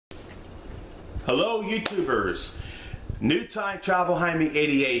Hello YouTubers, New Time Travel Jaime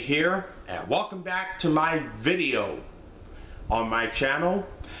 88 here, and welcome back to my video on my channel.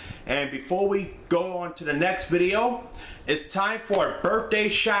 And before we go on to the next video, it's time for a birthday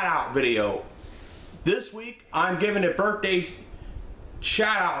shout out video. This week I'm giving a birthday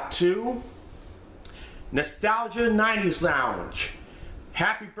shout out to Nostalgia90sLounge.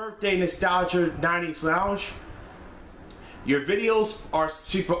 Happy birthday, Nostalgia90sLounge. Your videos are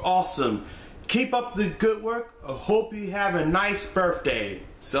super awesome. Keep up the good work. I hope you have a nice birthday.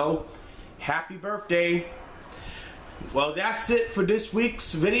 So, happy birthday. Well, that's it for this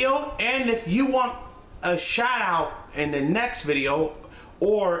week's video. And if you want a shout out in the next video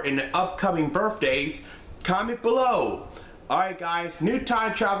or in the upcoming birthdays, comment below. Alright guys, New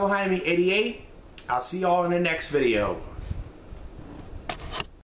Time Travel Jaime 88. I'll see y'all in the next video.